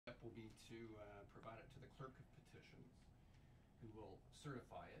provide it to the clerk of petitions, who will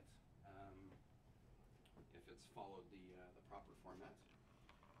certify it if it's followed the proper format.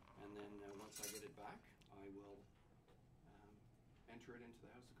 And then once I get it back, I will enter it into the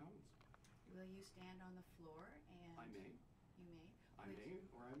House of Commons. Will you stand on the floor and... I may. You may. I may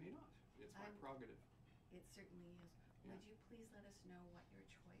or I may not. It's my prerogative. It certainly is. Yeah. Would you please let us know what your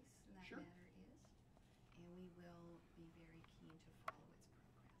choice in that Sure. matter is? And we will be very keen to follow its progress.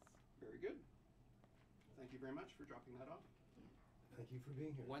 Very good. Thank you very much for dropping that off. Yeah. Thank you for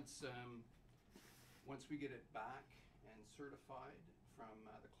being here. Once we get it back and certified from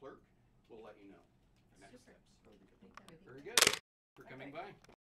the clerk, we'll let you know the next Super. steps. I think that would be Very great. good. For coming by.